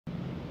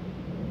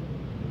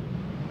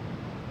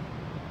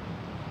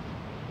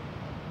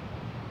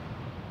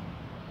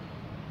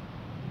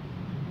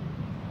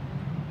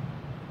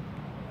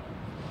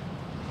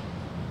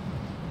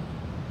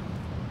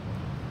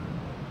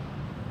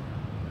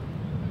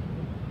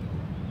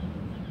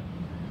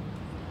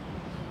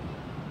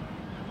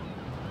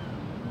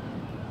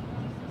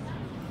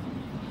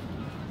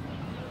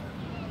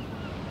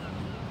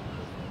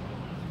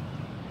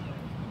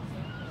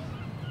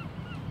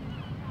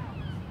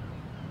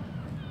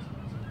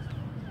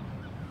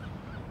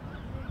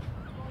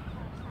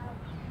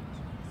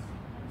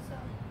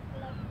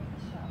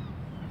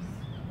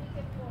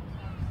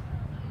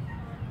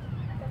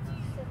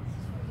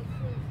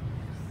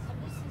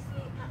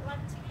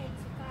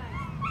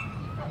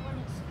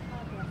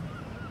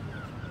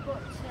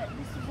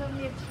This is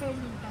only a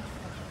training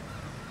vessel.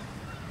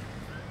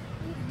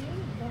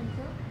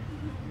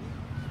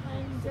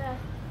 And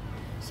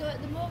so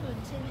at the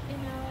moment in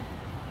our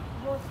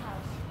boat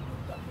house,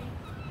 we've got the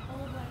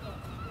all weather,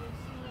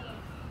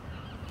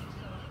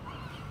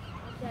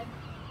 and then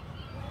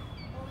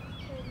all the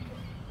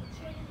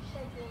training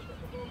schedule at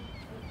the moment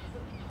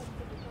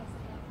is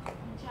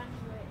in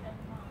January and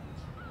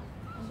March.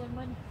 And then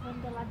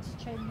when the lads are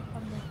training up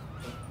on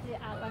the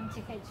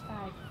Atlantic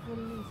H5, we'll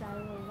lose our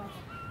all weather.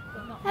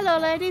 Hello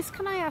ladies,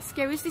 can I ask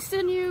you, is this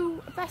a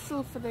new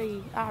vessel for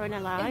the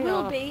RNLI? It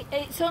will be.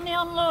 It's only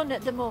on loan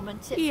at the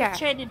moment. It's Yeah. for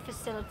training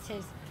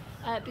facilities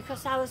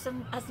because ours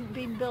hasn't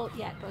been built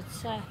yet. But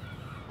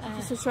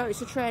It's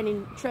a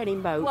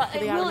training boat well, for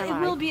the it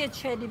RNLI. will be a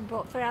training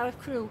boat for our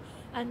crew,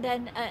 and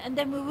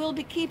then we will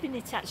be keeping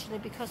it actually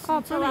because Oh,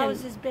 until brilliant.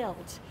 ours is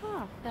built.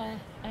 Oh,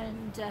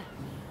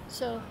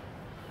 So.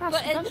 that's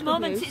But at the good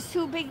moment news. it's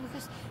too big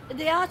because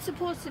they are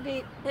supposed to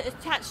be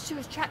attached to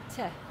a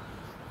tractor.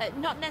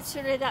 Not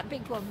necessarily that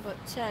big one, but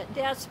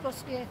they are supposed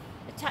to be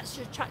attached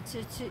to a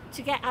tractor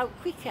to get out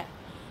quicker.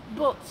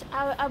 But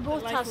our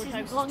boat house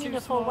isn't long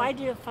enough or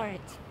wide enough for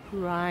it.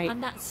 Right.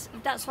 And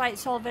that's why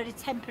it's all very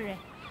temporary.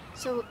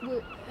 So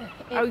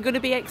Are we going to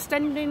be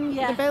extending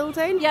yeah. the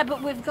building? Yeah,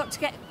 but we've got to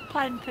get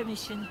planning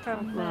permission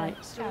from Right.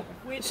 Strava.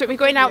 So we're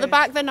going out the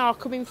back then, or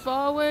coming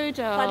forward,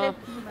 or Pardon?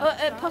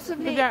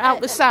 Possibly maybe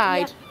out the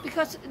side? yeah,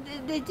 because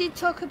they did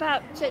talk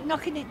about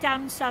knocking it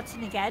down and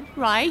starting again.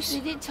 Right. They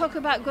did talk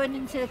about going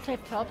into the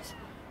cliff tops.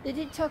 They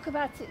did talk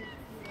about it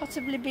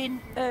possibly being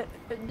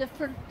the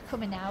front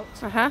coming out.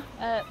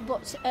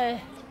 But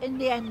in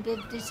the end,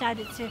 they've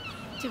decided to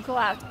go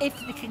out if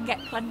they can get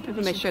planning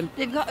permission.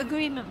 They've got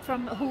agreement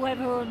from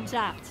whoever owns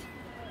that.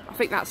 I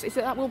think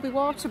that will be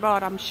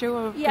waterboard, I'm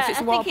sure. Yeah, it's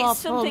I a think it's waterboard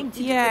something pump.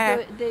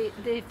 to do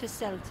with the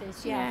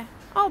facilities. Yeah.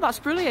 Oh, that's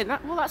brilliant.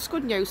 Well, that's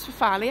good news for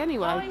Filey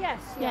anyway. Oh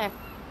yes. Yeah.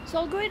 It's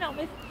all going on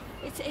with.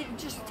 It's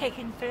just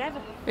taking forever.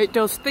 It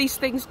does. These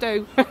things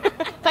do.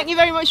 Thank you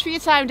very much for your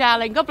time,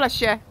 darling. God bless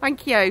you.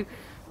 Thank you.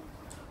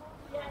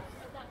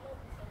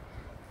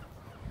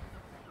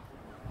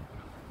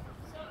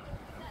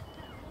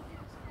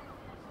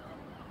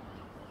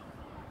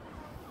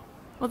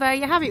 Well, there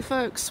you have it,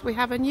 folks. We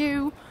have a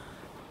new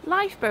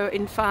lifeboat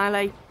in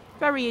Filey.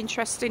 Very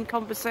interesting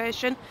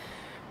conversation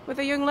with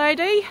a young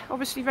lady.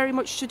 Obviously very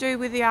much to do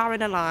with the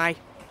RNLI.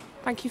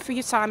 Thank you for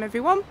your time,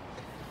 everyone.